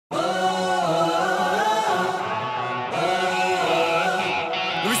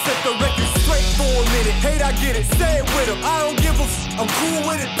set the record straight for a minute. Hate, I get it, say it with them. I don't give a I'm cool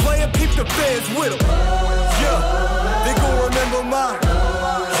with it, player, keep the fans with them. Yeah, they gon' remember mine.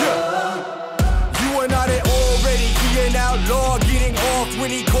 Yeah, you and I, they already. He an outlaw, getting off when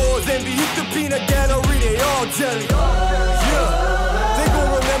he calls envy. Hit the peanut gallery, they all jelly. Yeah, they gon'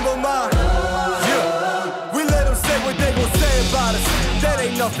 remember mine. Yeah, we let them say what they gon' say about us. That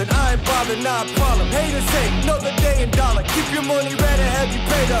ain't nothing, I ain't bothered, not a problem. Haters hate, another day in dollar. Keep your money, rather have you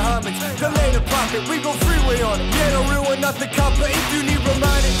pay the homage. Delay the profit, we go freeway on it. Yeah, no real one, nothing copper. If you need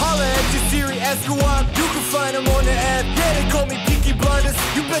reminding, holla at your Siri, ask who I'm. You can find them on the app. Yeah, they call me Peaky Blinders.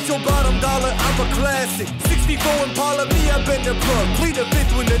 You bet your bottom dollar, I'm a classic. 64 Impala, me, I been the plug. Plead the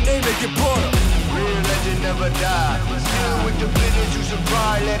fifth when the name they get brought up. Real legend never die. Deal with the business, you should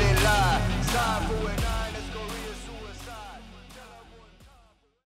probably let it lie. Time for